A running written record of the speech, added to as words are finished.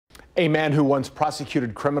A man who once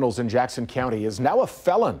prosecuted criminals in Jackson County is now a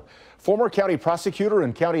felon. Former county prosecutor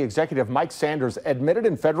and county executive Mike Sanders admitted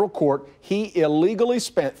in federal court he illegally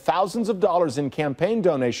spent thousands of dollars in campaign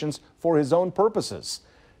donations for his own purposes.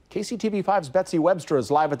 KCTV5's Betsy Webster is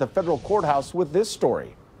live at the federal courthouse with this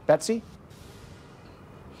story. Betsy?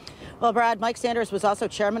 Well, Brad, Mike Sanders was also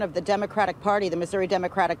chairman of the Democratic Party, the Missouri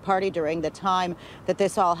Democratic Party, during the time that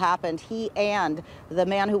this all happened. He and the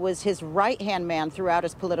man who was his right-hand man throughout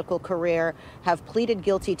his political career have pleaded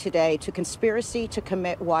guilty today to conspiracy to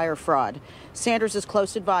commit wire fraud. Sanders'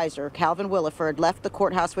 close advisor, Calvin Williford, left the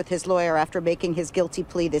courthouse with his lawyer after making his guilty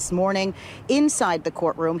plea this morning. Inside the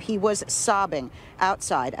courtroom, he was sobbing.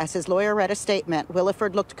 Outside, as his lawyer read a statement,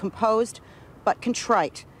 Williford looked composed but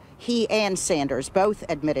contrite. He and Sanders both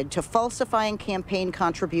admitted to falsifying campaign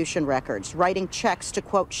contribution records, writing checks to,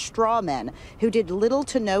 quote, straw men who did little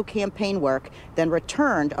to no campaign work, then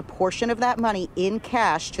returned a portion of that money in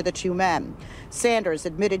cash to the two men. Sanders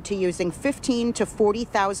admitted to using $15,000 to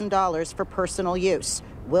 $40,000 for personal use.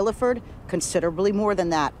 Williford, considerably more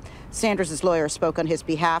than that. Sanders' lawyer spoke on his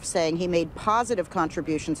behalf, saying he made positive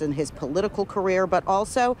contributions in his political career, but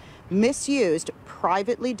also misused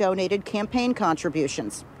privately donated campaign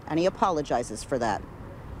contributions. And he apologizes for that.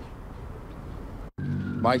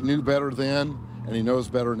 Mike knew better then, and he knows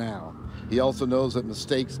better now. He also knows that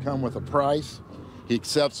mistakes come with a price. He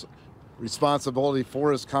accepts responsibility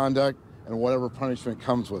for his conduct and whatever punishment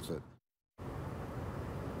comes with it.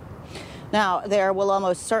 Now, there will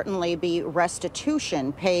almost certainly be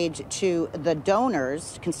restitution paid to the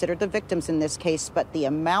donors, considered the victims in this case, but the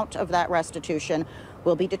amount of that restitution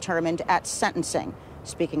will be determined at sentencing.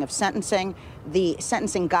 Speaking of sentencing, the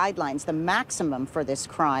sentencing guidelines, the maximum for this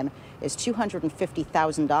crime is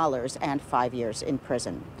 $250,000 and 5 years in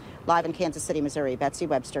prison. Live in Kansas City, Missouri, Betsy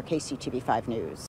Webster, KCTV5 News.